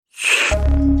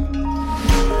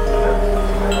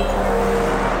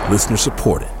Listener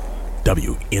supported.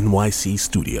 WNYC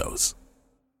Studios.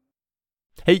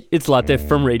 Hey, it's Latif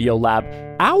from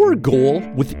Radiolab. Our goal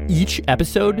with each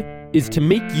episode is to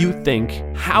make you think,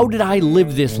 how did I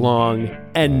live this long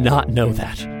and not know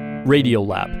that?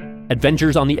 Radiolab,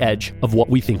 adventures on the edge of what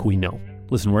we think we know.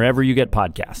 Listen wherever you get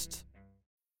podcasts.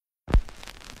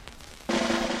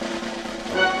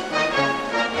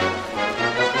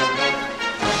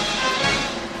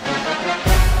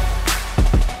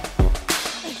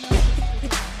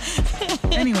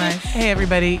 Anyway, hey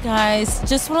everybody. Guys,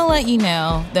 just want to let you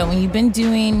know that when you've been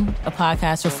doing a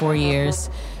podcast for 4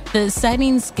 years, the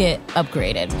settings get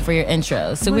upgraded for your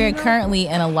intros. So we are currently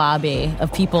in a lobby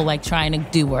of people like trying to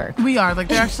do work. We are. Like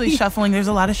they're actually shuffling. There's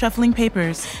a lot of shuffling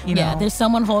papers. You know? Yeah, there's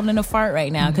someone holding a fart right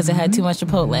now because it had too much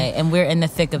Chipotle, and we're in the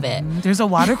thick of it. There's a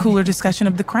water cooler discussion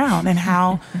of The Crown and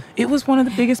how it was one of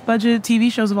the biggest budget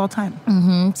TV shows of all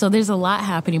time. So there's a lot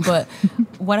happening. But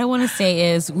what I want to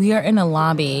say is we are in a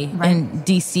lobby in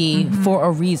D.C. for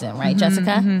a reason, right,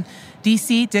 Jessica?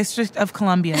 D.C., District of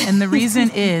Columbia. And the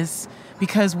reason is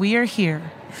because we are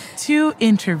here to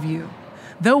interview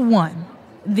the one,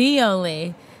 the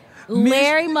only,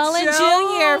 Larry Mullen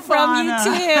Jr. from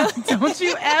U2. Don't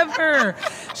you ever.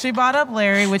 She brought up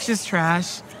Larry, which is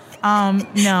trash.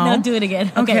 No, do it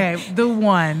again. Okay, the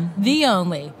one, the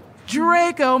only,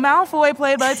 Draco Malfoy,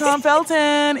 played by Tom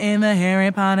Felton in the Harry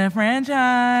Potter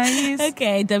franchise.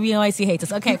 Okay, WNYC hates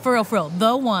us. Okay, for real,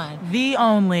 the one, the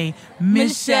only,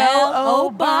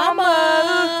 Michelle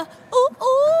Obama. Ooh,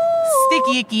 ooh.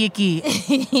 Sticky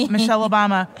icky. Michelle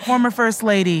Obama, former First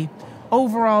Lady,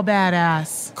 overall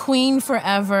badass. Queen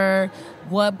forever.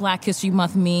 What Black History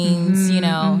Month means,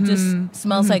 just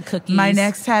smells like cookies. My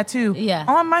next tattoo. Yeah.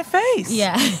 On my face.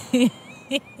 Yeah.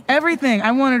 Everything.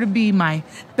 I want her to be my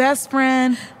best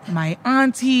friend, my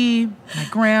auntie, my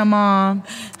grandma,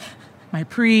 my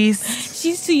priest.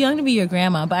 She's too young to be your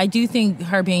grandma, but I do think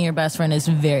her being your best friend is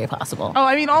very possible. Oh,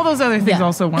 I mean, all those other things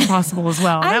also weren't possible as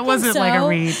well. That wasn't like a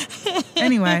read.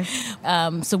 Anyway.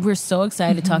 So we're so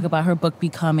excited to talk about her book,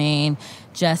 Becoming.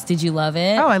 Jess, did you love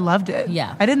it? Oh, I loved it.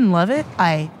 Yeah. I didn't love it.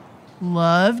 I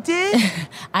loved it.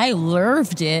 I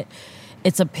loved it.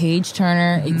 It's a page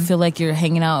turner. You feel like you're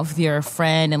hanging out with your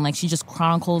friend, and like she just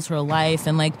chronicles her life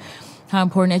and like how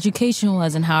important education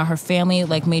was and how her family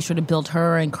like made sure to build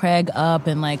her and Craig up,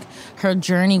 and like her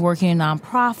journey working in a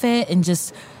nonprofit and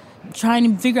just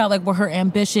trying to figure out like what her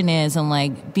ambition is and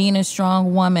like being a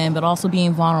strong woman but also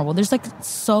being vulnerable. There's like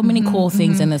so many cool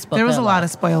things in this book. There was a lot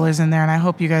of spoilers in there, and I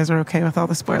hope you guys are okay with all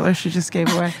the spoilers she just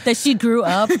gave away. That she grew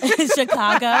up in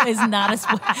Chicago is not a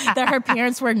spoiler. That her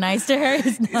parents were nice to her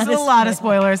is not There's a lot of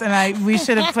spoilers, and we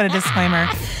should have put a disclaimer.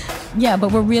 Yeah,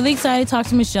 but we're really excited to talk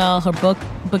to Michelle. Her book,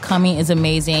 Becoming, is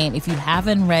amazing. If you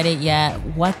haven't read it yet,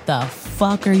 what the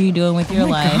fuck are you doing with your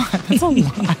life? God, that's a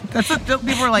lot. That's what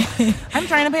people are like, I'm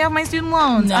trying to pay off my student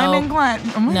loans. No. I'm in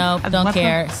Glen. No, don't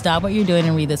care. Stop what you're doing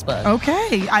and read this book.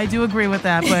 Okay, I do agree with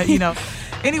that, but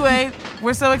anyway,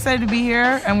 we're so excited to be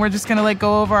here, and we're just going to like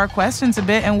go over our questions a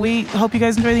bit, and we hope you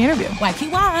guys enjoy the interview.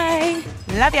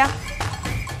 YPY. Love ya.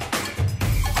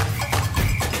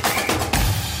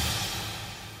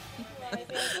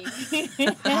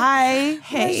 Hi.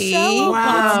 Hey. Michelle What's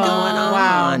Obama. going on?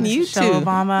 Wow. You Michelle two.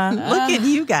 Obama. Look at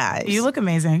you guys. You look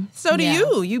amazing. So do Yeah.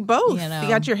 you. You both. You know. You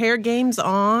got your hair games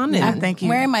on. Yeah, And thank you.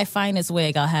 Wearing my finest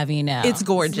wig, I'll have you know. It's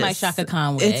gorgeous. It's my Shaka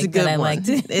Khan wig It's a good that I one. liked.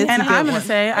 It's And a I'm good going to one.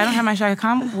 say, I don't have my Shaka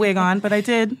Khan wig on, but I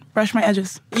did brush my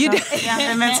edges. You did.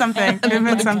 Yeah, it meant something. It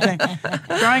meant something.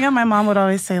 Growing up, my mom would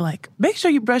always say, like, make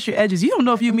sure you brush your edges. You don't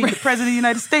know if you meet the President of the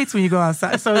United States when you go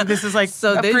outside. So this is like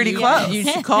pretty close. You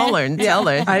should call her and tell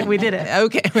her. We did it.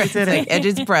 Okay. We did it. Like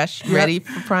edges brush, ready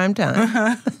for prime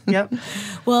time. Yep.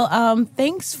 Well,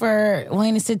 thanks for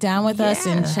wanting to sit down with us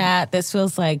and chat. This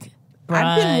feels like brunch.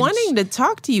 I've been wanting to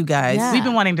talk to you guys. Yeah. We've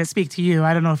been wanting to speak to you.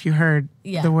 I don't know if you heard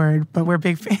the word, but we're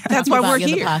big fans. That's why we're About you,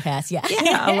 here. The podcast, yeah.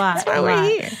 a lot. That's why we're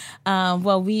here.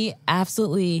 Well, we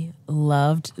absolutely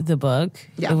loved the book.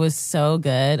 Yeah. It was so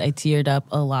good. I teared up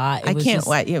a lot. I can't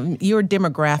wait. Your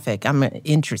demographic, I'm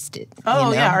interested.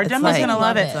 Oh, yeah. Our It's demo's like- going to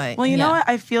love it. it's like- Well, you know Yeah. what?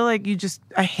 I feel like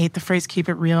I hate the phrase keep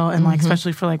it real. And like,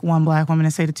 especially for like one black woman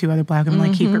to say to two other black women,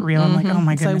 like, keep it real. I'm like, oh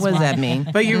my So goodness. what does why? that mean?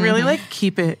 But you really like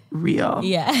keep it real.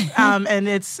 Yeah. And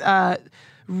it's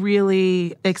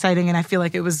really exciting. And I feel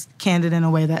like it was candid in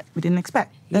a way that we didn't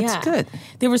expect. That's good.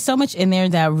 There was so much in there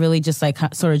that really just like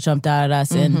sort of jumped out at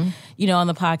us. And, on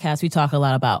the podcast, we talk a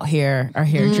lot about our hair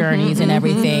journeys and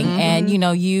everything. And,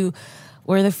 you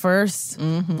were the first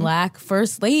black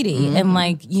first lady. And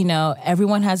like,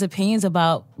 everyone has opinions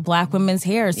about black women's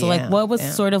hair. So like, what was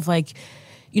sort of like,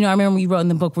 I remember you wrote in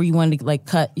the book where you wanted to like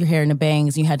cut your hair into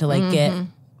bangs. And you had to like get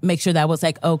make sure that was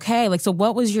like okay. Like, so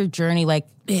what was your journey like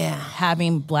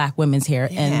having Black women's hair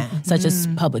in such a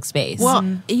public space?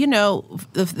 Well, you know,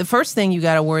 the first thing you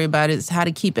got to worry about is how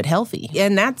to keep it healthy.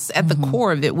 And that's at the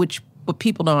core of it, which what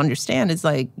people don't understand is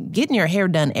like getting your hair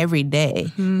done every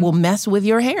day will mess with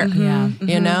your hair.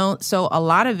 You know? So a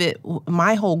lot of it,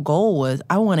 my whole goal was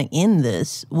I want to end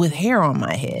this with hair on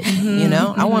my head. You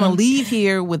know? I want to leave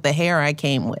here with the hair I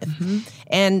came with.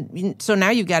 And so now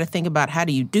you've got to think about how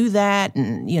do you do that?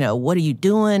 And, you know, what are you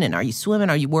doing? And are you swimming?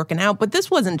 Are you working out? But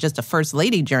this wasn't just a first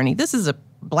lady journey. This is a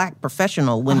Black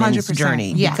professional women's 100%,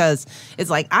 journey because it's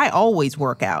like I always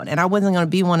work out, and I wasn't going to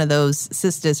be one of those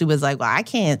sisters who was like, well, I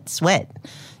can't sweat,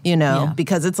 you know,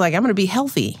 because it's like I'm going to be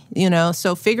healthy, you know.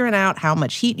 So figuring out how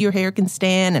much heat your hair can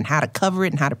stand and how to cover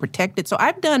it and how to protect it. So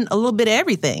I've done a little bit of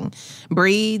everything: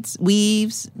 braids,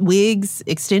 weaves, wigs,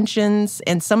 extensions,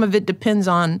 and some of it depends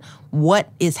on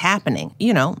what is happening.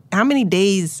 You know, how many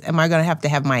days am I going to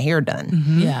have my hair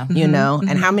done? You know,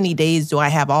 and how many days do I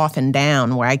have off and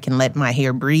down where I can let my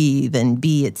hair breathe and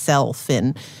be itself?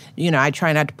 And, you know, I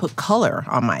try not to put color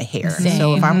on my hair. Same.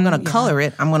 So if I'm going to color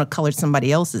it, I'm going to color somebody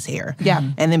else's hair.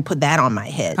 And then put that on my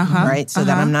head, right? So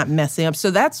that I'm not messing up. So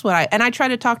that's what I try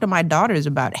to talk to my daughters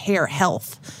about hair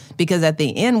health, because at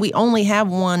the end, we only have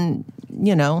one,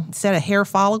 you know, set of hair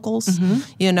follicles.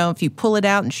 You know, if you pull it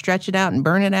out and stretch it out and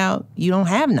burn it out, you don't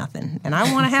have nothing. And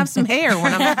I want to have some hair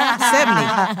when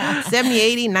I'm 70,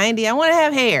 80, 90. I want to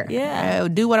have hair. I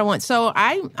do what I want. So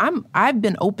I've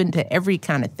been open to every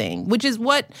kind of thing, which is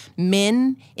what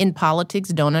men in politics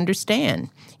don't understand.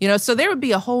 You know, so there would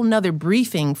be a whole nother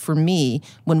briefing for me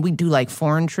when we do like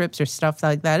foreign trips or stuff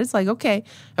like that. It's like, okay,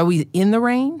 are we in the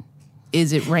rain?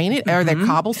 Is it raining? Are there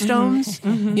cobblestones?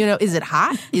 You know, is it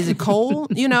hot? Is it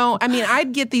cold? You know, I mean,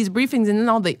 I'd get these briefings, and then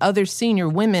all the other senior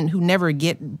women who never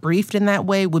get briefed in that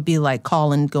way would be like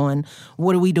calling, going,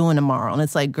 what are we doing tomorrow? And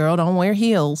it's like, girl, don't wear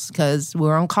heels because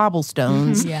we're on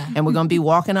cobblestones and we're going to be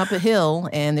walking up a hill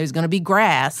and there's going to be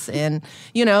grass. And,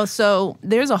 you know, so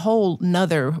there's a whole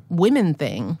nother women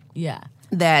thing.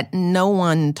 That no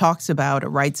one talks about or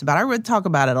writes about. I would talk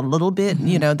about it a little bit.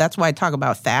 You know, that's why I talk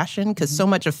about fashion, because so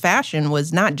much of fashion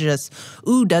was not just,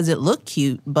 ooh, does it look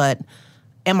cute, but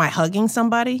am I hugging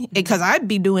somebody? Because I'd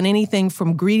be doing anything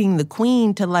from greeting the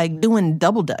queen to like doing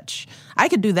double dutch. I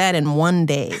could do that in one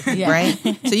day, right?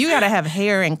 So you got to have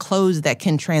hair and clothes that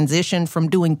can transition from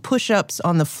doing push-ups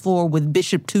on the floor with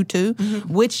Bishop Tutu,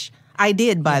 which I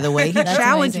did, by the way. He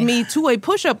challenged me to a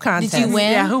push-up contest. Did you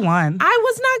win? Yeah, who won? I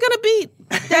was not going to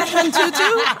beat Desmond Tutu.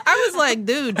 I was like,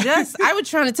 dude, I was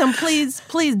trying to tell him,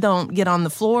 please don't get on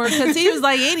the floor, because he was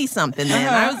like 80-something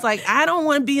then. I was like, I don't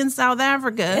want to be in South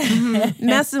Africa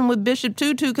messing with Bishop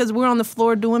Tutu because we're on the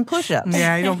floor doing push-ups.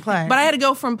 Yeah, you don't play. But I had to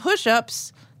go from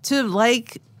push-ups to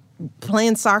like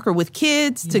playing soccer with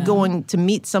kids to going to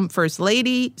meet some first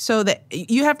lady. So that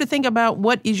you have to think about,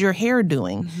 what is your hair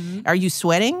doing? Are you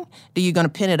sweating? Are you going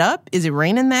to pin it up? Is it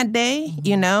raining that day?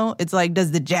 You know, it's like,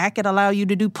 does the jacket allow you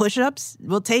to do push-ups?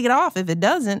 We'll take it off if it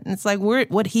doesn't. And it's like,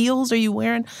 what heels are you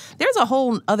wearing? There's a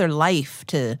whole other life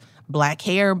to Black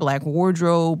hair, Black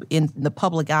wardrobe in the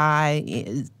public eye,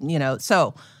 you know,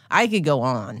 so I could go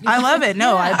on. I love it.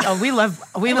 No, we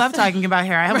love talking about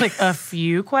hair. I have like a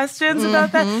few questions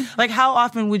about that. Like, how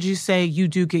often would you say you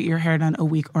do get your hair done a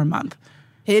week or a month?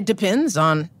 It depends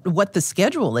on what the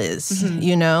schedule is,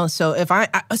 you know. So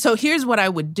so here's what I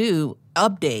would do.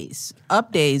 Up days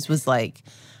was like,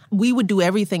 we would do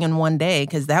everything in one day,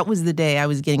 because that was the day I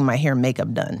was getting my hair and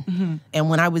makeup done. And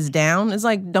when I was down, it's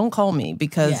like, don't call me,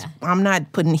 because I'm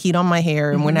not putting heat on my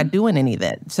hair and we're not doing any of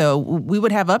that. So we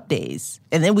would have up days,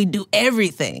 and then we'd do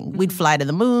everything. We'd fly to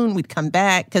the moon, we'd come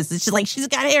back, because it's just like, she's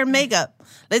got hair and makeup.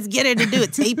 Let's get her to do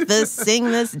it. Tape this, sing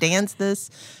this, dance this.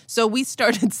 So we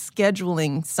started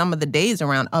scheduling some of the days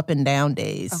around up and down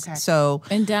days. Okay. So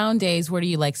and down days, where do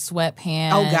you like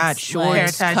sweatpants? Oh God,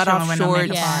 shorts, cut off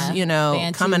shorts, you know,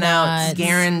 Bantu coming out,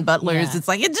 scaring butlers. It's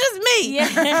like, it's just me.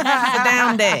 It's a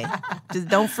down day. Just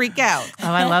don't freak out.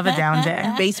 Oh, I love a down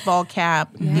day. Baseball cap,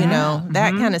 you know,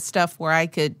 that kind of stuff where I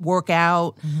could work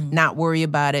out, not worry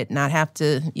about it, not have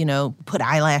to, you know, put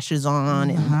eyelashes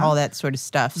on and all that sort of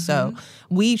stuff. So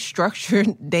we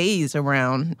structured days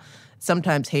around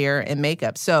sometimes hair and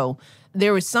makeup. So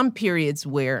there were some periods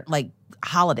where, like,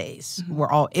 holidays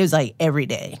it was like every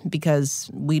day because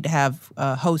we'd have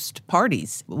host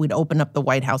parties. We'd open up the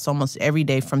White House almost every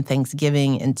day from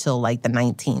Thanksgiving until like the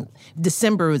 19th.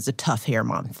 December was a tough hair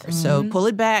month. So pull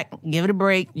it back, give it a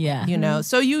break. Yeah. You know,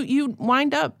 so you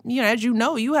wind up, as you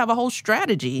know, you have a whole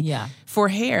strategy for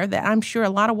hair that I'm sure a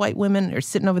lot of white women are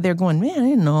sitting over there going, man, I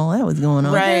didn't know all that was going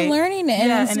on. They're learning it,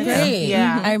 and it's great.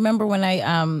 Yeah. I remember when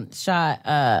I shot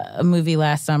a movie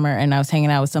last summer and I was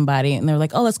hanging out with somebody and they were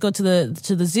like, oh, let's go to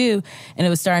the zoo, and it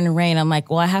was starting to rain. I'm like,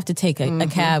 well, I have to take a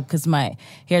cab because my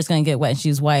hair's going to get wet, and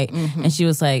she's white. And she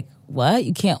was like, what?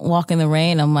 You can't walk in the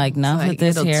rain? I'm like, not with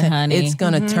this hair, honey. It's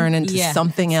going to turn into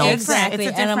something else. Exactly.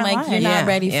 And I'm like, you're not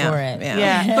ready for it.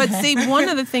 Yeah. But see, one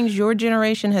of the things your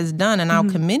generation has done, and I'll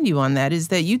commend you on that, is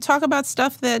that you talk about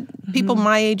stuff that people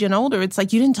my age and older, it's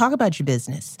like you didn't talk about your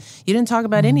business. You didn't talk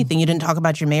about anything. You didn't talk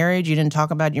about your marriage. You didn't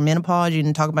talk about your menopause. You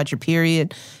didn't talk about your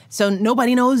period. So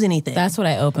nobody knows anything. That's what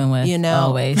I open with,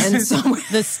 always. And so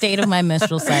the state of my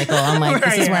menstrual cycle. I'm like,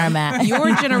 this is where I'm at.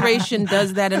 Your generation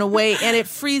does that in a way, and it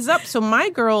frees up. So my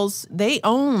girls, they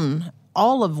own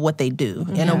all of what they do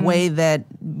in a way that,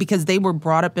 because they were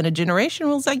brought up in a generation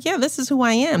where it's like, yeah, this is who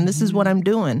I am. This is what I'm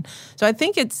doing. So I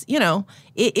think it's,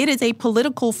 it is a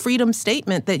political freedom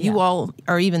statement that you all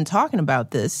are even talking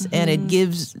about this, and it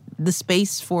gives the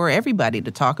space for everybody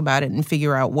to talk about it and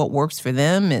figure out what works for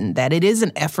them, and that it is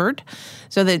an effort,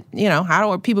 so that, how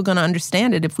are people going to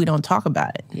understand it if we don't talk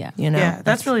about it? Yeah,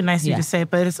 that's really nice of you to say,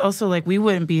 but it's also like we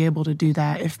wouldn't be able to do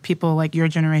that if people like your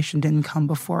generation didn't come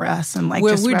before us and like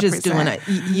we're just just doing it.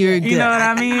 You're good. You know what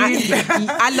I mean?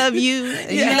 I love you.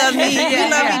 You love me. We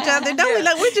love each other. Don't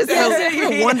we? We're just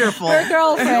we're wonderful. We're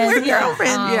girlfriends. We're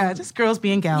girlfriends. Just girls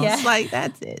being gals. Yeah. Like,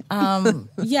 that's it.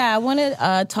 I want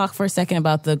to talk for a second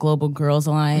about the Global Girls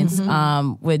Alliance,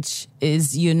 which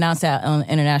is, you announced that on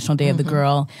International Day of the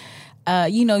Girl.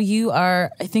 You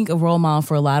are, I think, a role model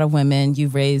for a lot of women.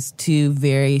 You've raised two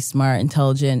very smart,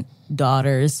 intelligent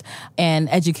daughters, and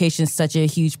education is such a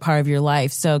huge part of your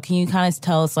life. So can you kind of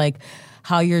tell us, like,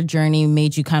 how your journey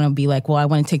made you kind of be like, well, I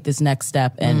want to take this next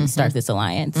step and start this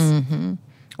alliance?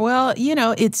 Well,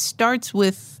 it starts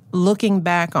with looking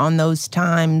back on those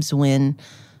times when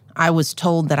I was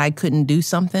told that I couldn't do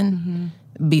something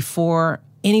before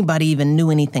anybody even knew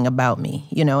anything about me,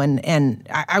 and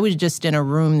I was just in a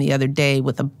room the other day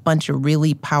with a bunch of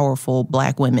really powerful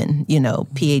Black women,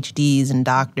 PhDs and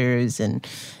doctors and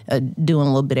doing a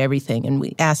little bit of everything. And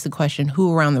we asked the question,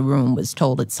 who around the room was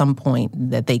told at some point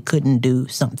that they couldn't do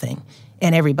something?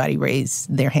 And everybody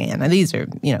raised their hand. And these are,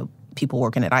 people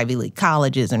working at Ivy League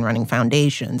colleges and running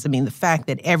foundations. I mean, the fact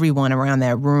that everyone around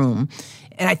that room,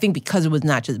 and I think because it was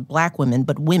not just Black women,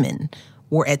 but women,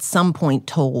 were at some point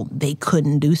told they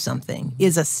couldn't do something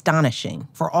is astonishing.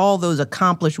 For all those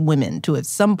accomplished women to at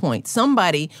some point,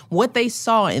 what they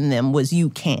saw in them was, you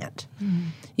can't.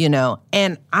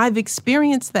 And I've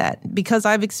experienced that, because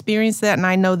I've experienced that, and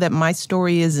I know that my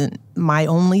story isn't my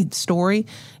only story,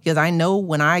 because I know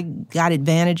when I got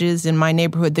advantages in my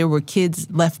neighborhood, there were kids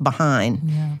left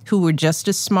behind who were just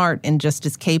as smart and just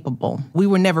as capable. We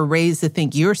were never raised to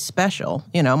think you're special.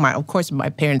 Of course, my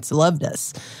parents loved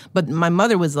us, but my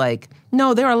mother was like,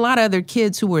 no, there are a lot of other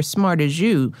kids who were as smart as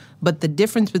you, but the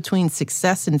difference between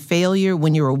success and failure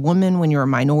when you're a woman, when you're a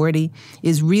minority,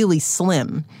 is really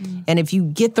slim. And if you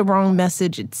get the wrong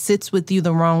message, it sits with you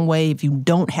the wrong way. If you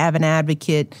don't have an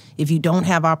advocate, if you don't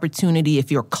have opportunity,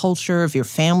 if your culture, if your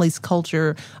family's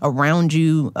culture around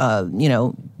you,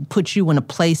 puts you in a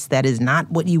place that is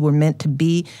not what you were meant to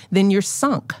be, then you're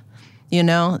sunk.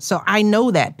 So I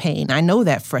know that pain. I know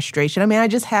that frustration. I mean, I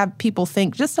just have people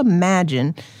think, just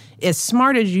imagine, as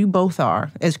smart as you both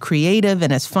are, as creative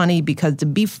and as funny, because to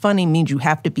be funny means you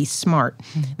have to be smart.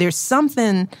 There's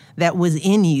something that was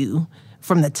in you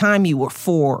from the time you were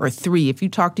 4 or 3. If you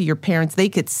talk to your parents, they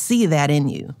could see that in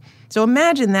you. So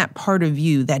imagine that part of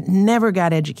you that never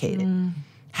got educated,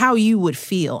 how you would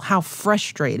feel, how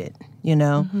frustrated,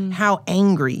 how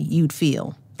angry you'd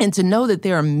feel. And to know that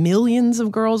there are millions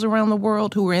of girls around the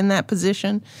world who are in that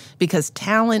position, because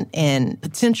talent and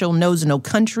potential knows no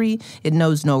country, it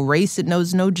knows no race, it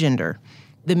knows no gender.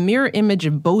 The mirror image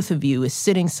of both of you is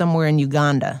sitting somewhere in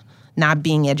Uganda, not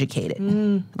being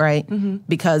educated, right?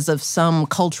 Because of some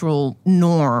cultural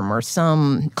norm or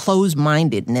some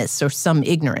closed-mindedness or some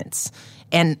ignorance.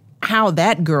 And how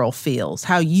that girl feels,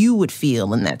 how you would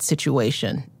feel in that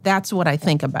situation. That's what I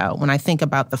think about when I think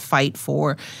about the fight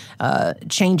for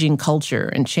changing culture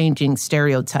and changing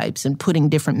stereotypes and putting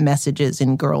different messages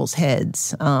in girls'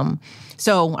 heads.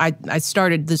 So I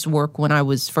started this work when I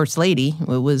was First Lady.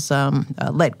 It was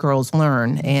Let Girls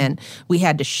Learn. And we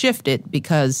had to shift it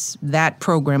because that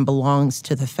program belongs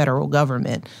to the federal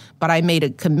government. But I made a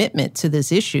commitment to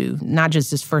this issue, not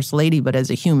just as First Lady, but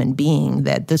as a human being,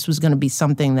 that this was going to be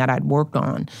something that I'd work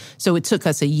on. So it took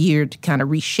us a year to kind of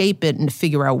reshape it and to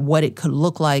figure out what it could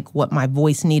look like, what my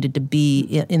voice needed to be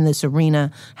in this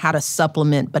arena, how to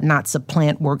supplement but not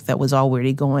supplant work that was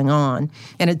already going on.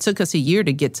 And it took us a year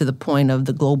to get to the point of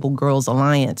the Global Girls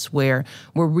Alliance, where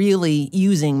we're really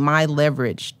using my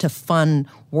leverage to fund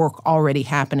work already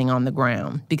happening on the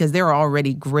ground, because there are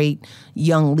already great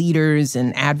young leaders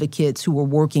and advocates who are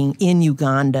working in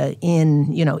Uganda,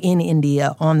 in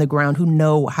India, on the ground, who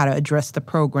know how to address the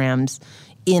programs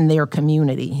in their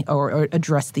community or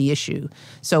address the issue.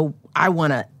 So I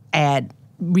want to add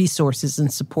resources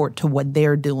and support to what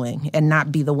they're doing and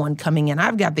not be the one coming in.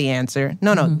 I've got the answer.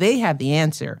 No, they have the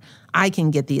answer. I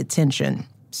can get the attention.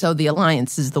 So the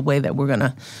Alliance is the way that we're going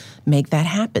to make that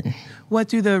happen. What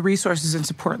do the resources and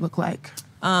support look like?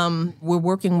 We're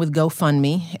working with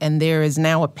GoFundMe, and there is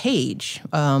now a page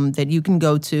that you can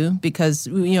go to because,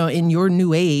 in your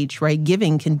new age, right,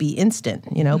 giving can be instant.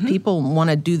 People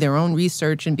want to do their own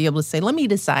research and be able to say, let me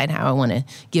decide how I want to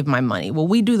give my money. Well,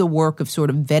 we do the work of sort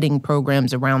of vetting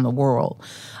programs around the world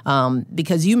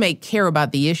because you may care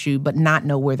about the issue but not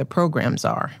know where the programs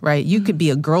are, right? You could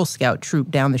be a Girl Scout troop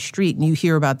down the street and you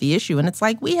hear about the issue and it's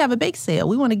like, we have a bake sale.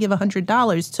 We want to give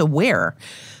 $100 to where?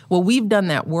 Well, we've done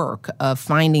that work of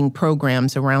finding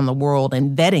programs around the world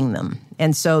and vetting them.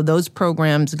 And so those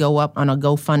programs go up on a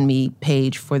GoFundMe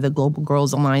page for the Global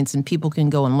Girls Alliance, and people can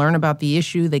go and learn about the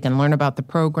issue. They can learn about the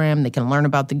program. They can learn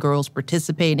about the girls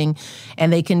participating,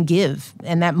 and they can give.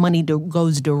 And that money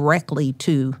goes directly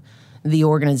to the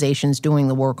organizations doing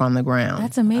the work on the ground.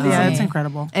 That's amazing. Yeah, that's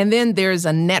incredible. And then there's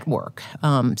a network.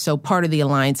 So part of the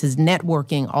Alliance is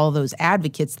networking all those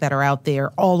advocates that are out there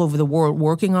all over the world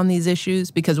working on these issues.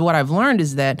 Because what I've learned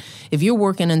is that if you're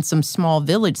working in some small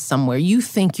village somewhere, you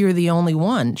think you're the only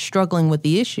one struggling with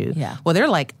the issue. Yeah. Well, there are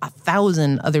like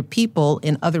 1,000 other people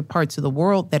in other parts of the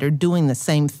world that are doing the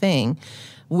same thing.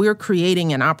 We're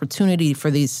creating an opportunity for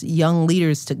these young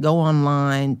leaders to go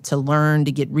online, to learn,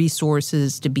 to get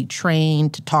resources, to be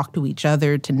trained, to talk to each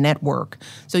other, to network.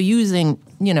 So using,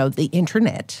 the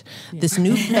internet, this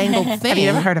newfangled thing. Have you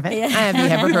ever heard of it? Have you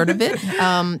ever heard of it?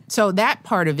 So that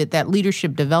part of it, that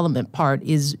leadership development part,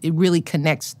 it really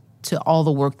connects to all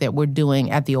the work that we're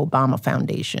doing at the Obama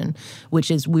Foundation,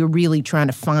 which is we're really trying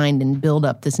to find and build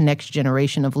up this next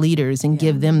generation of leaders and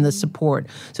give them the support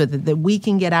so that we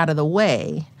can get out of the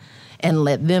way and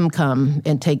let them come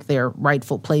and take their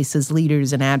rightful place as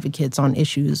leaders and advocates on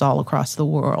issues all across the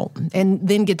world, and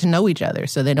then get to know each other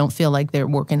so they don't feel like they're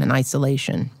working in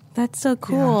isolation. That's so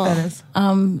cool. Yeah, that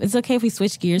is. It's okay if we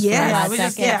switch gears for a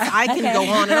second. I can go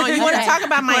on and on. You want to talk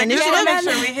about my initiative? Make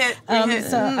sure we hit.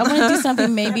 So I want to do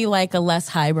something maybe like a less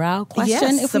highbrow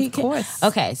question. Yes, if we of can. course.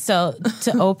 Okay, so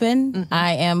to open,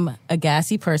 I am a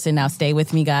gassy person. Now stay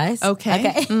with me, guys.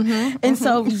 Okay. And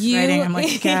so you... Writing, I'm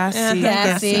like, gassy.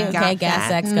 Gassy. Okay, Got gas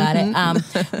that. X, got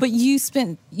it. But you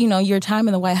spent, your time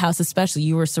in the White House especially,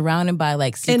 you were surrounded by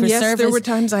like Secret And yes, Service. there were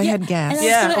times I had gas. And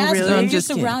Yeah, I was gonna ask really? you, I'm you're just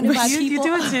kidding. surrounded by people. You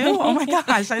do it too? Oh my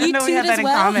gosh, I didn't know we toot had that as in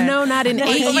well? common. No, not in 8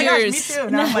 Oh my years. gosh, me too.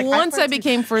 Now I'm like, Once I partook.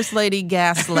 became First Lady,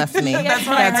 gas left me. That's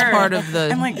what I heard. part of the.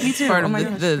 I'm like, me too. Part Oh of my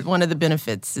the one of the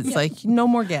benefits. It's like no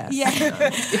more gas. Yeah.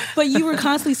 But you were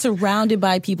constantly surrounded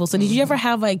by people. So did you ever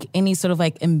have like any sort of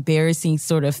like embarrassing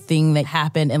sort of thing that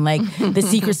happened and like the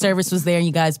Secret Service was there and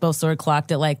you guys both sort of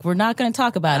clocked it like, we're not going to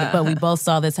talk about it, but we both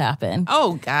saw this happen?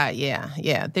 Oh God,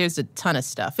 yeah. There's a ton of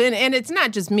stuff, and it's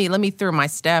not just me. Let me throw my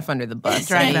staff under the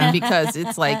bus, right? Because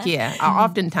it's like,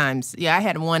 oftentimes, I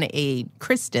had one aide,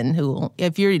 Kristen, who,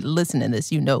 if you're listening to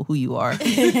this, you know who you are.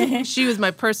 She was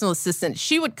my personal assistant.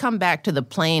 She would come back to the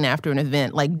plane after an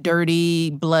event, like dirty,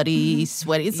 bloody,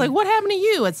 sweaty. It's like, what happened to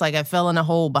you? It's like, I fell in a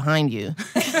hole behind you.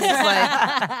 It's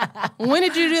like, when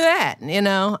did you do that?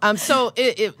 So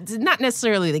it's not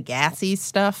necessarily the gassy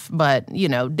stuff, but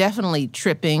definitely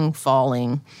tripping,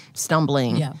 falling,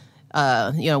 stumbling.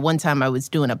 Yeah. One time I was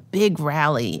doing a big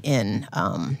rally in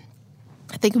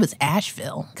I think it was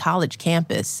Asheville college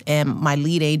campus, and my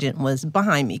lead agent was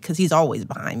behind me because he's always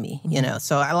behind me,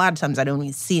 So a lot of times I don't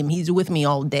even see him. He's with me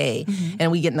all day, and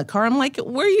we get in the car. I'm like,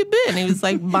 "Where you been?" He was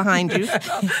like, "Behind you."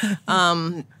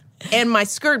 And my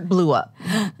skirt blew up.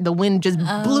 The wind just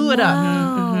blew it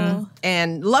up,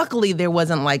 and luckily there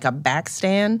wasn't like a back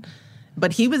stand.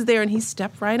 But he was there, and he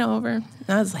stepped right over,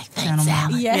 And I was like, thanks,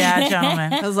 Alan. Yeah,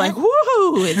 gentlemen. I was like,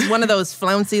 woohoo! It's one of those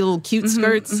flouncy little cute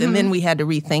skirts, and then we had to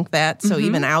rethink that. So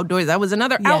even outdoors, that was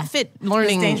another outfit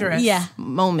learning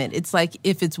moment. It's like,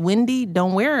 if it's windy,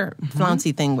 don't wear a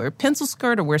flouncy thing. Wear a pencil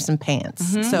skirt or wear some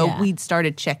pants. So we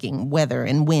started checking weather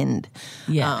and wind.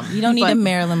 Yeah, you don't need a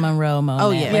Marilyn Monroe moment.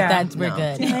 Oh, yeah. We're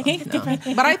good. No.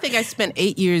 But I think I spent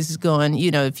 8 years going,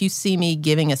 if you see me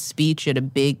giving a speech at a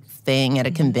big thing, at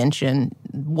a convention,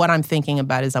 what I'm thinking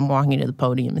about is I'm walking to the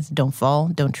podium is don't fall,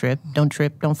 don't trip,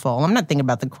 don't fall. I'm not thinking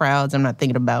about the crowds. I'm not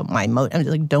thinking about my I'm just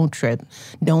like, don't trip.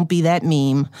 Don't be that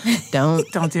meme.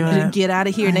 Don't do it. Get out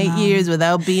of here in 8 years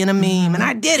without being a meme. And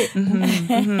I did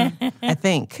it. I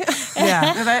think.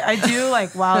 Yeah, because I do,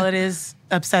 like, while it is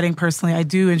upsetting personally, I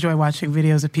do enjoy watching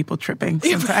videos of people tripping.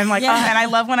 Sometimes. I'm like, and I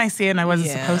love when I see it and I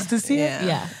wasn't supposed to see it.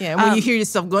 Yeah. When you hear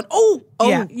yourself going, ooh.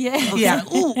 Ooh.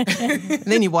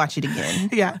 Then you watch it again.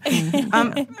 Yeah.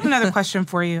 Another question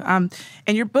for you.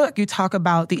 In your book, you talk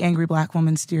about the angry Black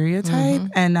woman stereotype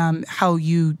and how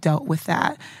you dealt with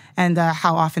that, and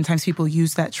how oftentimes people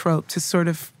use that trope to sort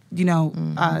of,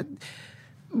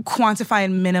 quantify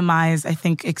and minimize, I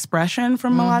think, expression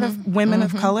from a lot of women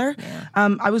of color. Yeah.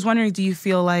 I was wondering, do you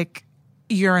feel like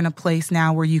you're in a place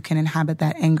now where you can inhabit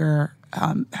that anger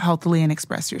healthily and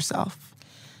express yourself?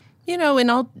 In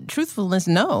all truthfulness,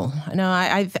 no.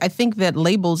 I think that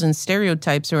labels and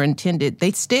stereotypes are intended,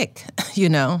 they stick,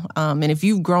 and if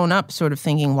you've grown up sort of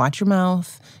thinking, watch your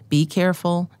mouth, be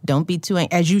careful, don't be too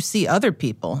angry. As you see other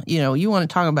people, you want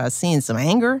to talk about seeing some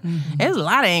anger. There's a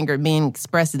lot of anger being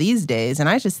expressed these days. And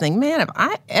I just think, man, if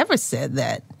I ever said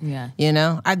that,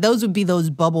 those would be those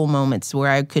bubble moments where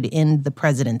I could end the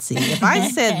presidency. If I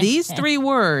said these 3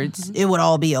 words, it would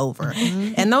all be over.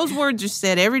 And those words are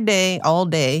said every day, all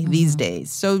day these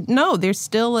days. So no, there's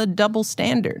still a double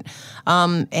standard.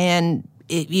 I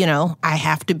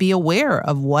have to be aware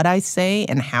of what I say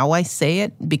and how I say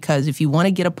it, because if you want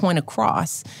to get a point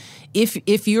across,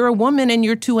 if you're a woman and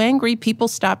you're too angry, people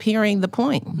stop hearing the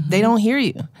point. They don't hear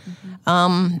you.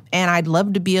 And I'd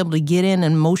love to be able to get in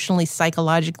and emotionally,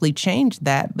 psychologically change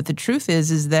that. But the truth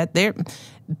is that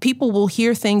people will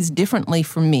hear things differently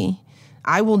from me.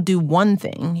 I will do one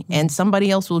thing and somebody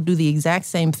else will do the exact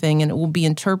same thing and it will be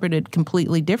interpreted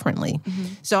completely differently.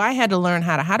 So I had to learn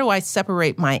how do I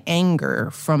separate my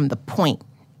anger from the point,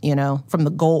 from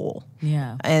the goal.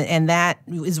 Yeah. And that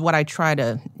is what I try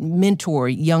to mentor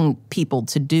young people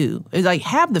to do. It's like,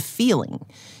 have the feeling,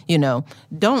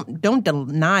 don't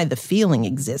deny the feeling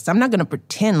exists. I'm not going to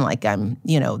pretend like I'm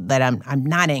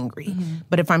not angry.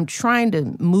 But if I'm trying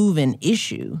to move an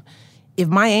issue, if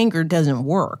my anger doesn't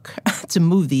work to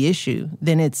move the issue,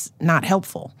 then it's not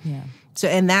helpful. Yeah. So,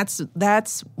 and that's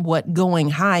what going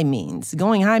high means.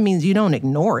 Going high means you don't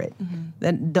ignore it.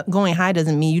 That going high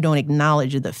doesn't mean you don't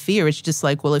acknowledge the fear. It's just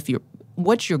like, well,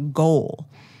 what's your goal?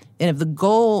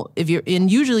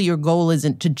 And usually your goal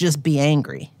isn't to just be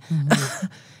angry.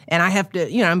 And I have to,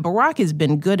 and Barack has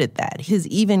been good at that. His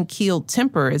even-keeled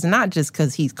temper is not just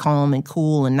because he's calm and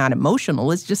cool and not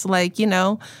emotional. It's just like,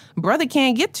 brother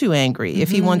can't get too angry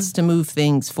if he wants to move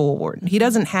things forward. He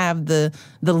doesn't have the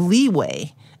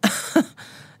leeway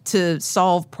to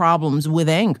solve problems with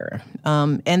anger.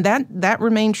 And that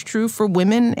remains true for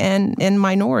women and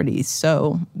minorities.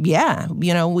 So, yeah,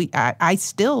 I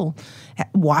still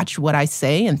watch what I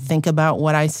say and think about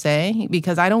what I say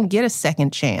because I don't get a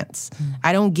second chance.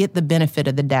 I don't get the benefit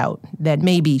of the doubt that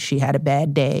maybe she had a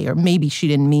bad day or maybe she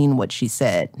didn't mean what she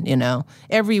said,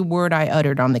 Every word I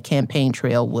uttered on the campaign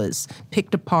trail was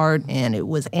picked apart and it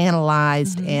was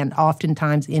analyzed and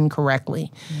oftentimes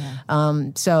incorrectly.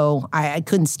 Yeah. So I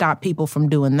couldn't stop people from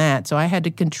doing that. So I had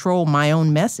to control my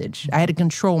own message. I had to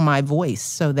control my voice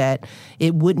so that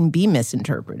it wouldn't be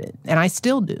misinterpreted. And I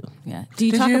still do. Yeah. Do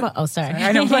you talk about... Oh, sorry.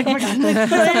 I know. Like, oh my God. They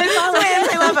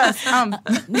love us.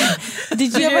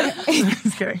 Did you ever...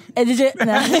 Just kidding.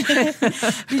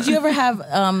 Did you ever have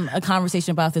a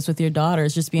conversation about this with your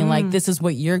daughters, just being like, this is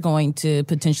what you're going to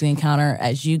potentially encounter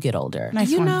as you get older?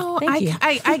 Nice one.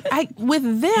 I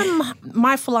with them,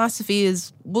 my philosophy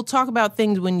is we'll talk about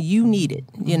things when you need it.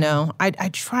 I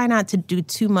try not to do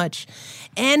too much.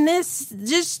 And this,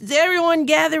 just everyone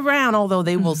gather around, although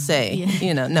they will say,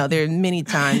 no, there are many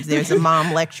times there's a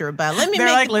mom lecture about, let me They're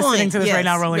make like the listening point. to this right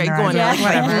now, rolling their eyes.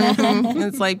 Whatever.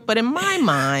 It's like, but in my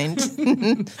mind,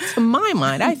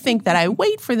 I think that I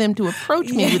wait for them to approach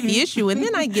me with the issue and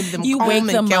then I give them calm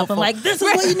and careful. Like, this is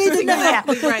what you need to know.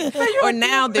 Exactly, right. Or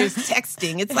now there's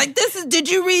texting. It's like, did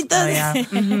you read this?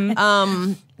 Oh,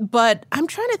 yeah. But I'm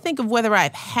trying to think of whether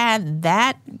I've had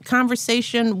that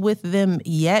conversation with them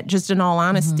yet, just in all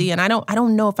honesty. And I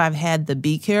don't know if I've had the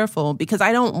be careful because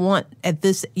I don't want at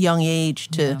this young age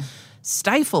to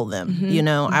stifle them.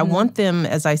 I want them,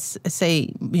 as I say,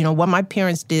 what my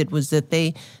parents did was that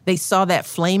they saw that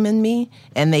flame in me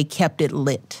and they kept it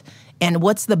lit. And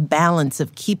what's the balance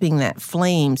of keeping that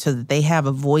flame so that they have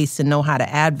a voice and know how to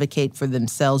advocate for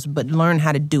themselves, but learn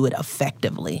how to do it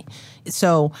effectively?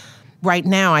 So right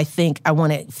now, I think I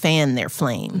want to fan their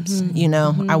flames.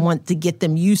 I want to get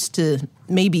them used to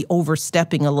maybe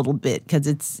overstepping a little bit,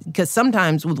 because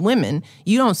sometimes with women,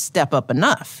 you don't step up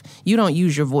enough. You don't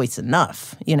use your voice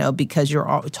enough, because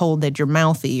you're told that you're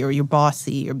mouthy or you're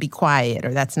bossy or be quiet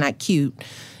or that's not cute.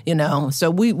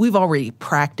 So we've already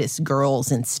practiced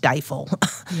girls and stifle.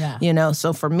 Yeah.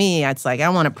 So for me, it's like I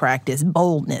want to practice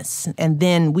boldness, and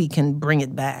then we can bring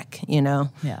it back. Yeah.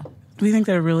 We think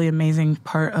that a really amazing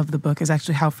part of the book is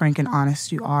actually how frank and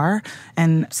honest you are.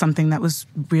 And something that was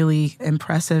really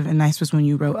impressive and nice was when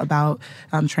you wrote about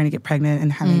trying to get pregnant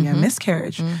and having a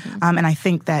miscarriage. And I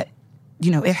think that,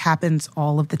 it happens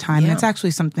all of the time. And it's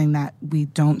actually something that we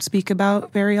don't speak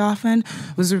about very often.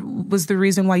 Was the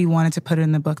reason why you wanted to put it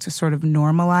in the book to sort of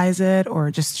normalize it or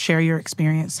just share your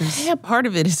experiences? Yeah, part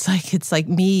of it is it's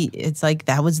like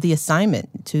that was the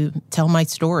assignment, to tell my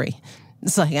story.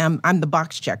 It's like I'm the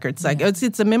box checker. It's like,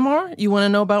 it's a memoir? You want to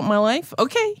know about my life?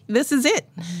 Okay, this is it.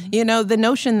 The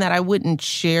notion that I wouldn't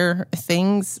share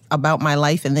things about my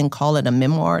life and then call it a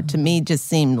memoir, to me just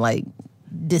seemed like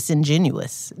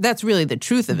disingenuous. That's really the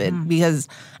truth of it, because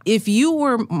if you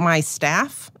were my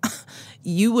staff,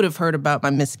 you would have heard about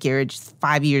my miscarriage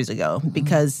 5 years ago,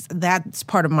 because that's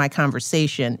part of my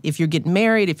conversation. If you're getting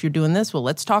married, if you're doing this, well,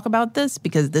 let's talk about this,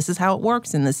 because this is how it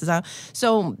works and this is how.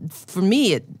 So for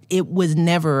me, it was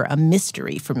never a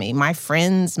mystery for me. My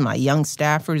friends, my young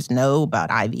staffers know about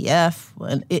IVF.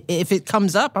 And if it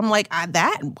comes up, I'm like, I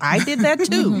did that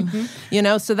too.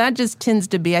 So that just tends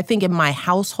to be, I think in my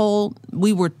household,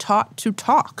 we were taught to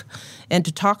talk and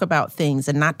to talk about things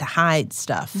and not to hide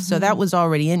stuff. So that was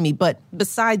already in me. But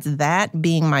besides that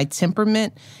being my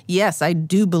temperament, yes, I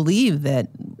do believe that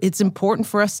it's important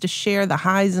for us to share the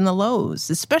highs and the lows,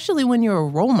 especially when you're a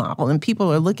role model and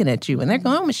people are looking at you and they're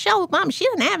going, oh, Michelle, Mom, she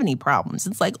doesn't have any problems.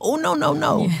 It's like, oh,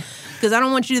 no. Because I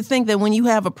don't want you to think that when you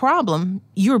have a problem,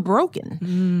 you're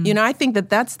broken. I think that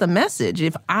that's the message.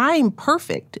 If I'm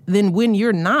perfect, then when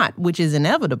you're not, which is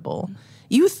inevitable,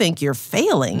 you think you're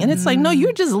failing. And it's like, no,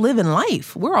 you're just living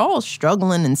life. We're all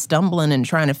struggling and stumbling and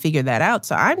trying to figure that out.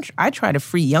 So I try to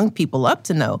free young people up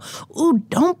to know, ooh,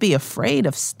 don't be afraid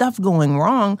of stuff going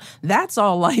wrong. That's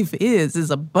all life is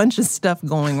a bunch of stuff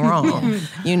going wrong,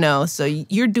 so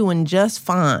you're doing just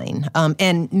fine.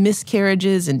 And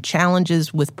miscarriages and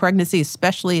challenges with pregnancy,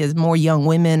 especially as more young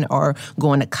women are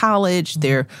going to college,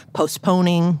 they're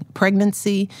postponing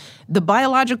pregnancy. The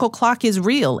biological clock is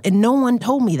real, and no one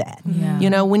told me that.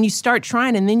 When you start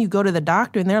trying and then you go to the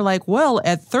doctor and they're like, well,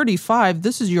 at 35,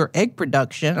 this is your egg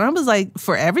production. And I was like,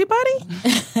 for everybody?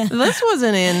 This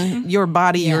wasn't in your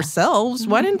body yourselves.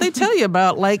 Why didn't they tell you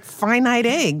about finite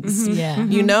eggs?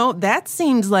 That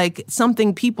seems like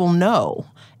something people know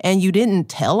and you didn't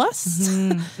tell us.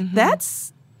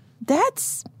 That's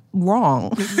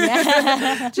wrong.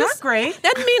 Just great.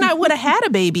 Doesn't mean I would have had a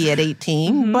baby at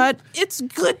 18, but it's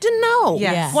good to know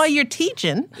while you're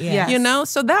teaching,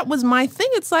 So that was my thing.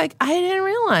 It's like, I didn't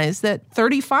realize that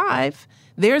 35,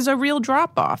 there's a real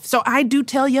drop-off. So I do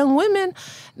tell young women,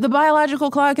 the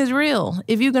biological clock is real.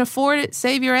 If you can afford it,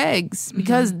 save your eggs,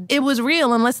 because it was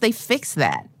real unless they fix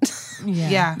that.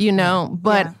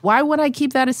 But why would I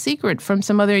keep that a secret from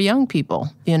some other young people,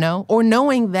 or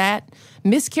knowing that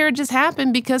miscarriages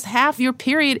happen because half your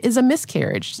period is a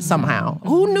miscarriage somehow.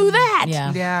 Who knew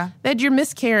that? That you're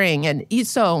miscarrying. And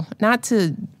so, not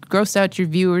to gross out your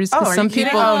viewers, because some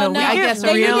people, I guess,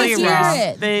 are really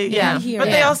raw.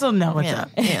 They also know what's up.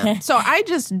 So I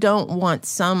just don't want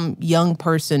some young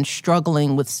person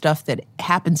struggling with stuff that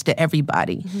happens to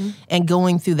everybody and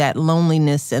going through that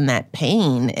loneliness and that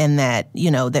pain and that,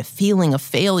 that feeling of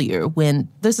failure when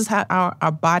this is how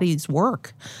our bodies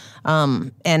work.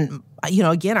 And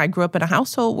again, I grew up in a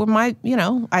household where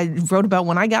I wrote about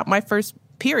when I got my first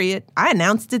period. I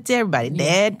announced it to everybody.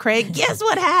 Dad, Craig, guess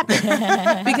what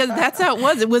happened? Because that's how it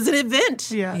was. It was an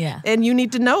event. And you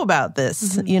need to know about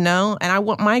this, And I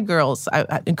want my girls,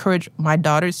 I encourage my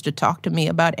daughters to talk to me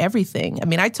about everything. I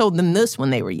mean, I told them this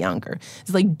when they were younger.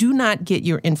 It's like, do not get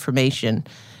your information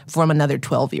from another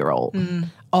 12-year-old.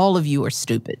 All of you are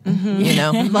stupid.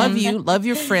 Love you, love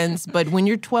your friends, but when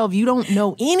you're 12, you don't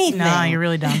know anything. No, you're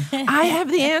really dumb. I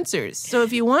have the answers. So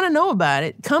if you want to know about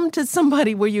it, come to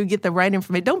somebody where you get the right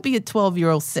information. Don't be a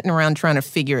 12-year-old sitting around trying to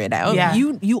figure it out.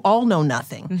 You all know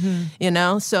nothing.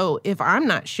 So if I'm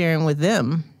not sharing with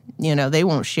them, You know, they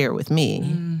won't share with me.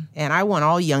 And I want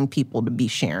all young people to be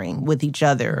sharing with each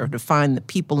other, to find the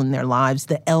people in their lives,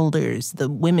 the elders, the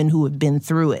women who have been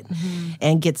through it,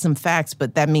 and get some facts.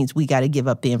 But that means we got to give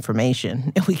up the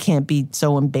information. We can't be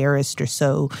so embarrassed or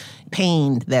so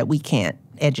pained that we can't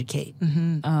educate.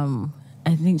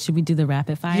 I think, should we do the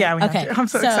rapid fire? Yeah, we have to. I'm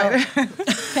so excited.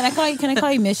 Can I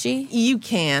call you Mishy? You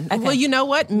can. Okay. Well, you know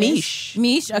what? Mish.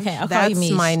 Mish? Okay, I'll call you Mish.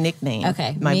 That's my nickname.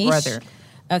 Okay. My Mish. brother.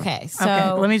 Okay, so...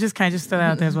 Okay, let me just kind of just throw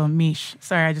that out there as well. Mish.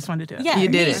 Sorry, I just wanted to do it. Yeah, You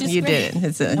did Mish it. is You great. did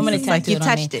it. I'm going to it's like you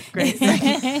touched it. Great.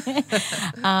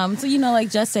 So, you know, like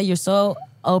Jess said, you're so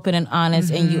open and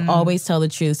honest and you always tell the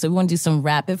truth. So we want to do some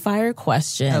rapid fire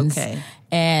questions. Okay.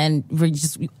 And we're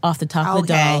just off the top of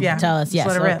the Okay. dome. Yeah. Tell us. Yeah,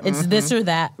 Just let so it rip. it's this or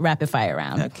that rapid fire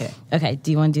round. Okay. Okay,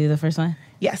 do you want to do the first one?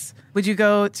 Yes. Would you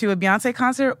go to a Beyonce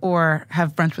concert or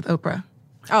have brunch with Oprah?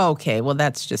 Oh, okay. Well,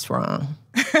 that's just wrong.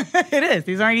 It is.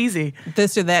 These aren't easy.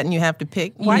 This or that, and you have to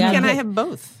pick. Why gotta can't I pick. have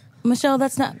both? Michelle,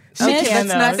 that's not... Okay, Mish, that's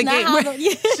not the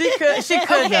game. She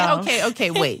could though.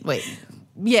 Okay. Wait.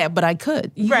 Yeah, but I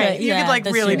could. Right. You Yeah, could like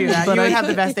that's really true. do that. But You would I have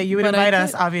the could. best day. You would But I invite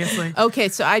us, could. obviously. Okay,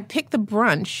 so I picked the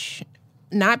brunch,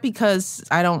 not because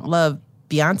I don't love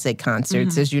Beyonce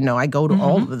concerts. As you know, I go to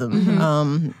all of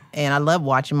them. And I love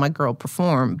watching my girl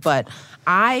perform. But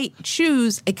I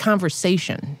choose a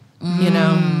conversation. You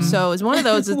know, so it's one of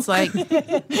those. It's like you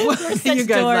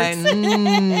guys like.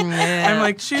 Yeah. I'm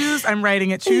like, choose. I'm writing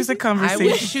it. Choose a I conversation.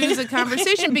 would choose a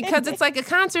conversation because it's like a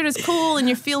concert is cool and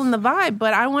you're feeling the vibe,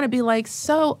 but I want to be like,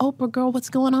 so Oprah girl,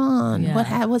 what's going on?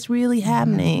 Yeah. What's really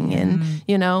happening? And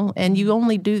you know, and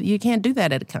you can't do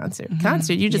that at a concert.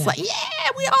 Concert, you're just like, yeah,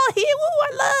 we all here. Woo,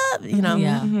 I love, you know.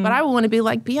 Yeah. But I would want to be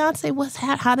like,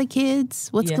 Beyonce, how the kids?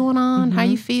 What's Yeah. going on? How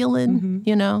you feeling?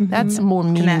 You know, that's a more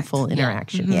meaningful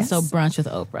interaction. Yes. So brunch with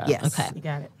Oprah. Yes. Okay. You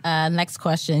got it. Next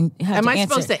question. You have Am to I answer.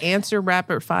 supposed to answer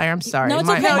rapid fire? I'm sorry. No, it's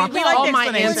okay. We like the all my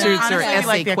explanation. answers are Honestly, we essay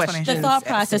like the questions. explanation. The thought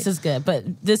process is good, but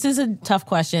this is a tough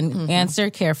question. Answer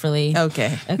carefully.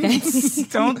 Okay. Okay.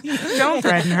 Don't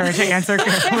threaten her to answer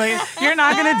carefully. You're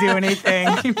not going to do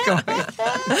anything. Keep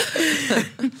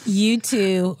going. You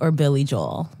two or Billy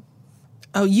Joel?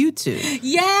 Oh, you two.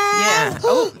 Yeah.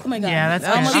 Oh, my God. Yeah, that's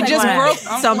Almost fair. She like just that. broke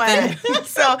something.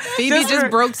 So Phoebe just for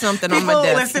broke something on my people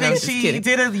desk. listening, No, I'm just she kidding.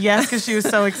 did a yes because she was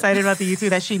so excited about the YouTube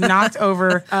that she knocked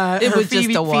over her was just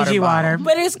Fiji a water Fiji bottle. water.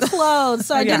 But it's closed,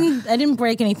 so I didn't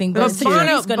break anything. But But it's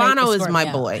gonna Bono is my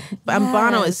yeah. boy.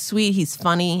 Bono is Yes. sweet. He's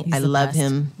funny. I the love best.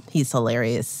 him. He's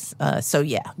hilarious. So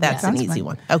yeah, that's an Sounds easy fun.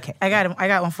 one. Okay. I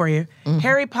got one for you.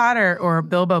 Harry Potter or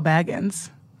Bilbo Baggins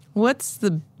What's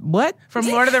the what? from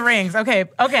Lord of the Rings. Okay.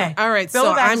 All right.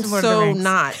 Bilbo So Baggins I'm from Lord of the so Rings.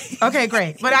 not. Okay,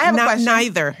 great. But I have a Not question.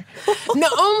 neither. No,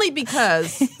 only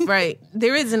because right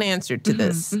there is an answer to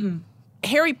this.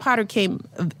 Harry Potter came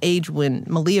of age when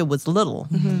Malia was little.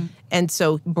 And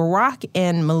so Barack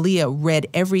and Malia read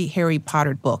every Harry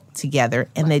Potter book together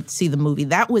and they'd see the movie.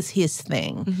 That was his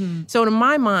thing. So in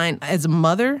my mind, as a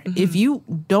mother, if you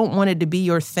don't want it to be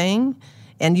your thing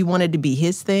and you want it to be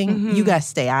his thing, you got to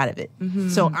stay out of it.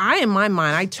 So in my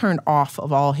mind, I turned off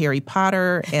of all Harry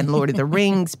Potter and Lord of the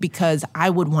Rings because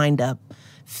I would wind up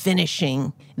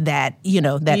finishing that,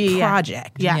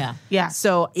 project. Yeah.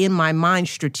 So in my mind,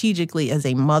 strategically, as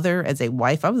a mother, as a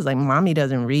wife, I was like, Mommy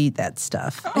doesn't read that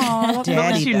stuff. At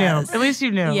Daddy least you does. knew. At least you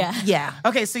knew. Yeah. Yeah.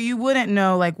 Okay, so you wouldn't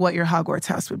know like what your Hogwarts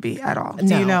house would be at all. Do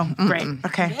No. you know? Great.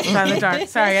 Okay. Shot in the dark.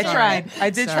 Sorry, I tried. I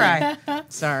did try.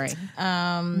 Sorry.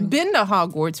 Been to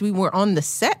Hogwarts. We were on the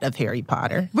set of Harry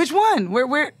Potter. Which one? Where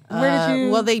did you?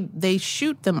 Well, they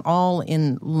shoot them all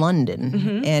in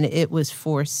London, and it was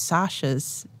for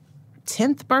Sasha's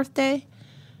 10th birthday.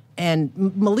 And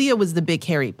Malia was the big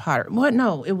Harry Potter. What?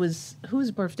 No, it was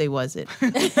whose birthday was it?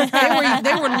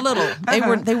 They were little.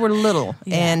 They were little,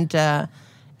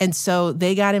 and so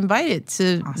they got invited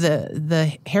to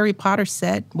the Harry Potter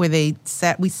set where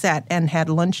we sat and had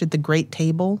lunch at the great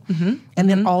table, and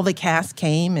then all the cast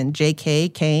came and J.K.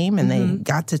 came and they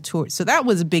got to tour. So that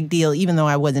was a big deal, even though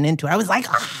I wasn't into it. I was like,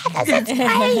 oh, that's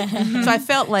great. So I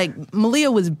felt like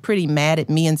Malia was pretty mad at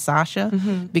me and Sasha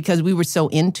because we were so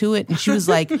into it, and she was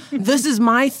like, "This is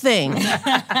my thing,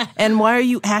 and why are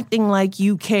you acting like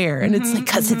you care?" And it's like,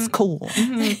 because it's cool. So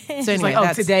anyway, like,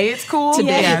 oh, today it's cool.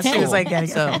 Today yeah, it's she was cool. like, getting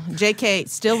it. So, JK,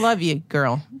 still love you,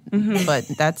 girl. But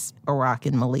that's Barack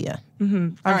and Malia. All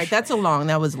right, that was a long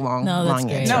No, that's long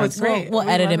great. answer. No, it's great. We'll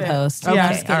We edit love in it. post. Okay,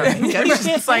 all right.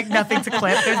 It's like nothing to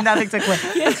clip. There's nothing to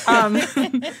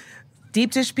clip.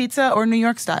 Deep dish pizza or New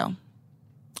York style?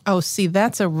 Oh, see,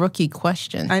 that's a rookie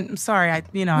question. I'm sorry.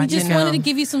 We just wanted to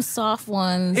give you some soft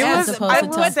ones. It was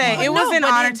an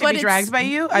honor to be dragged by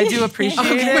you. I do appreciate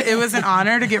it. It was an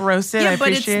honor to get roasted. I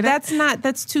appreciate it.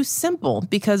 That's too simple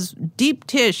because deep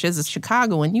dish as a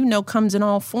Chicagoan, comes in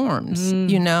all forms,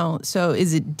 So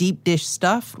is it deep dish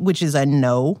stuff, which is a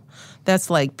no?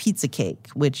 That's like pizza cake,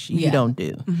 which you don't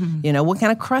do. Mm-hmm. What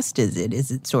kind of crust is it?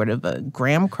 Is it sort of a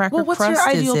graham cracker crust? What's your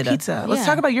ideal pizza? Let's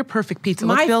talk about your perfect pizza.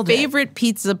 My favorite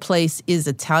pizza place is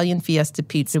Italian Fiesta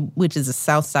Pizza, which is a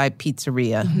Southside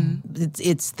pizzeria. Mm-hmm.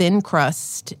 It's thin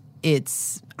crust.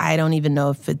 I don't even know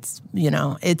if it's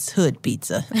hood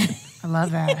pizza. I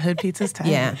love that. Hood pizza's tight.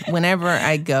 Yeah. Whenever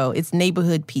I go, it's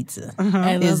neighborhood pizza.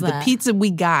 I love It's that. the pizza we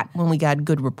got when we got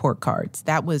good report cards.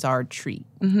 That was our treat.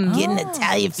 Mm-hmm. Getting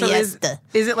Italian Fiesta.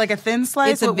 Is it like a thin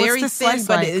slice? It's a very what's the thin, slice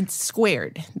but like? it's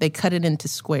squared. They cut it into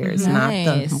squares, Nice.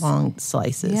 not the long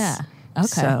slices. Yeah. Okay.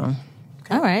 So,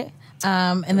 All right.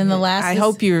 And then the last. I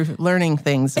hope you're learning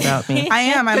things about me. I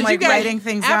am. I'm like you guys, writing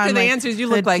things down. After the like, answers, you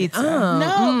look like, pizza.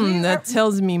 that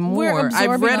tells me more.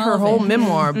 I've read her whole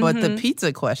memoir, but the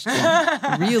pizza question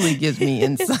really gives me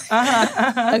insight.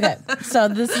 Okay, so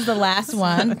this is the last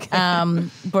one.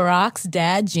 Barack's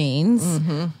dad jeans,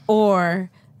 or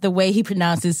the way he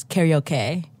pronounces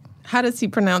karaoke. How does he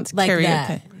pronounce Like karaoke?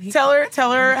 that. Tell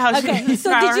her how Okay, so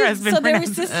how did her you? husband So there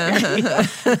was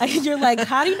pronounces this. You're like,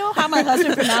 how do you know how my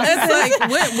husband pronounces it? It's like,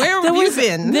 where have you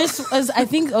been? This was, I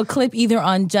think, a clip either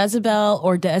on Jezebel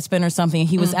or Deadspin or something.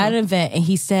 He was at an event and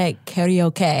he said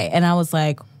karaoke, and I was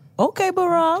like, okay,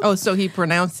 Barack. Oh, so he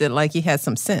pronounced it like he has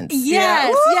some sense.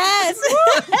 Yes, yes.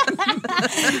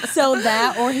 So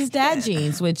that or his dad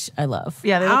jeans, which I love.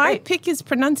 Yeah, they look I great. pick his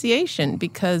pronunciation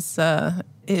because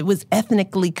it was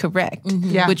ethnically correct,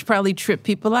 Yeah. which probably tripped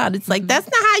people out. It's like, that's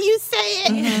not how you say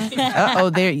it. Uh-oh,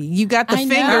 there, you got the I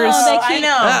know, fingers. I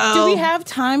know. Do we have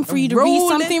time for you to read Rolling.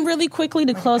 something really quickly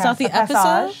to close out the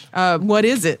episode? What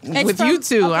is it? With from- you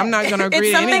two, okay. I'm not going to agree It's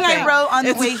to something anything. I wrote on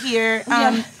the way here.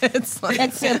 It's like,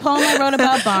 It's a poem I wrote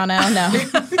about Bono. No.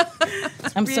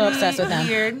 I'm so obsessed with him.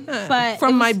 Weird. But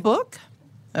from my book?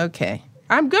 Okay.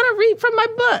 I'm going to read from my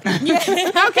book.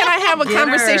 How can I have a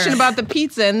conversation about the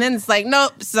pizza and then it's like,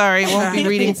 nope, sorry, won't be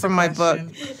reading from my book.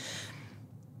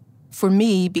 For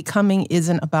me, becoming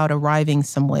isn't about arriving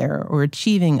somewhere or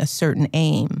achieving a certain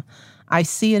aim. I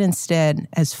see it instead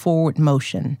as forward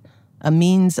motion, a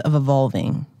means of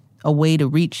evolving, a way to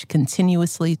reach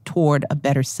continuously toward a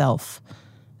better self.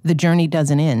 The journey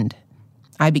doesn't end.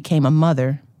 I became a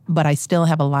mother, but I still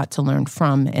have a lot to learn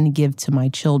from and give to my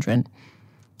children.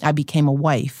 I became a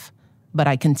wife, but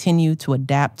I continue to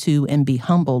adapt to and be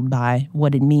humbled by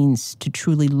what it means to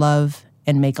truly love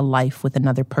and make a life with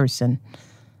another person.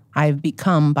 I have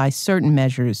become, by certain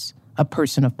measures, a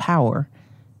person of power,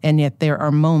 and yet there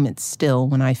are moments still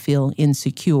when I feel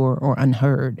insecure or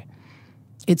unheard.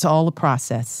 It's all a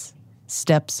process,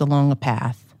 steps along a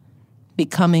path.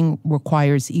 Becoming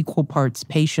requires equal parts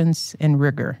patience and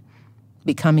rigor.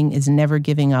 Becoming is never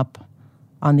giving up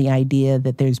on the idea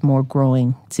that there's more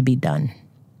growing to be done.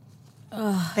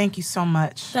 Thank you so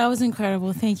much. that was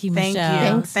incredible. Thank you, Thank Michelle. you.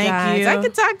 Thanks, Thank guys. you. I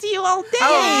could talk to you all day.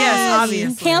 Oh, yes,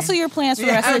 obviously. Cancel your plans for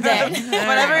the rest of the day.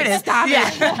 Whatever it is. Stop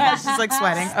it. She's like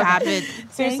sweating. Stop Okay. it.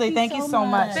 Seriously, thank you so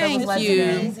much. That was Thank you.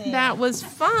 legendary. That was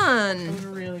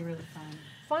fun. Really, really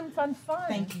fun. Fun.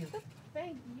 Thank you.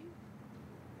 Thank you.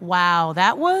 Wow,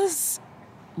 that was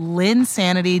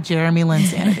Linsanity, Jeremy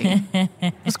Linsanity.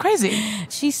 It was crazy.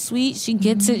 She's sweet. She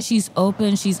gets it. She's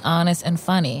open. She's honest and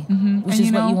funny, which And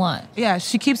is what you want. Yeah,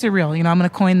 she keeps it real. I'm going to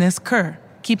coin this Kerr,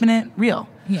 keeping it real.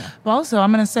 Yeah. But also,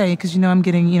 I'm going to say, because I'm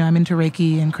getting, I'm into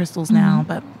Reiki and crystals now,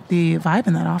 but the vibe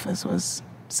in that office was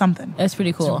something. That's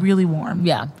pretty cool. It's really warm.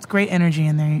 Yeah. It's great energy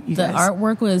in there, you The guys.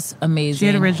 artwork was amazing. She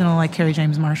had original, like, Carrie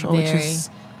James Marshall, which is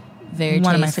very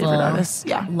one of my tasteful. favorite artists.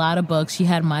 Yeah. A lot of books. She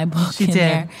had my book She in did.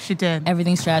 there. She did.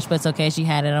 Everything's trash, but it's okay. She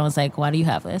had it. I was like, why do you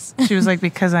have this? She was like,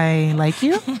 because I like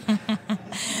you.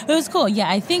 It was cool. Yeah,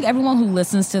 I think everyone who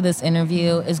listens to this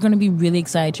interview is going to be really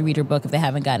excited to read her book if they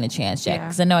haven't gotten a chance yet. Yeah.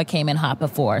 Because I know I came in hot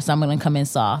before, so I'm going to come in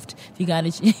soft. If you got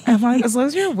it, As long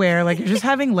as you're aware, like, you're just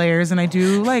having layers, and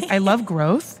I love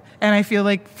growth. And I feel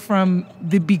like from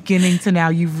the beginning to now,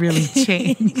 you've really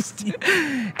changed.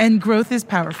 And growth is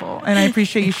powerful. And I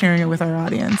appreciate you sharing it with our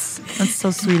audience. That's so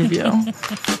sweet of you.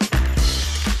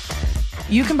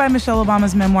 You can buy Michelle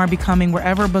Obama's memoir, Becoming,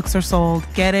 wherever books are sold.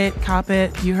 Get it, cop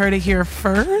it. You heard it here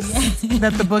first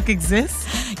that the book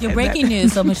exists. Your breaking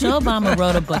news. So Michelle Obama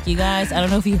wrote a book, you guys. I don't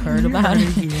know if you heard about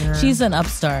it. She's an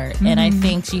upstart, and I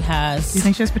think she has... You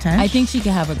think she has potential? I think she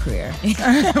could have a career.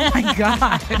 Oh, my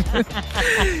God.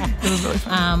 It was really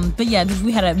fun. But yeah,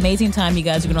 we had an amazing time. You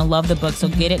guys are going to love the book, so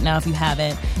get it now if you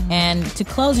haven't. And to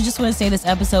close, I just want to say this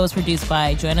episode was produced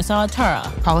by Joanna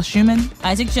Salatara, Paula Schumann,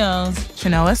 Isaac Jones,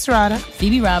 Chanel Estrada,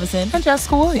 Phoebe Robinson, and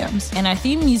Jessica Williams. And our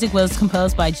theme music was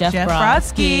composed by Jeff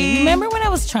Brodsky. Remember when I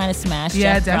was trying to smash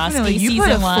Jeff definitely. Brodsky? You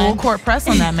put a full court press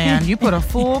on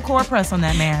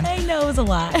that man. I know it was a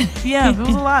lot. Yeah, it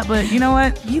was a lot, but you know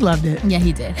what? He loved it. Yeah,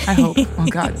 he did. I hope. Oh,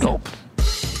 God, gulp.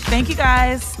 Thank you,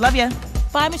 guys. Love you.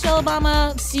 Bye, Michelle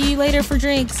Obama. See you later for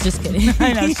drinks. Just kidding.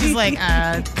 I know. She's like,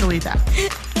 delete that.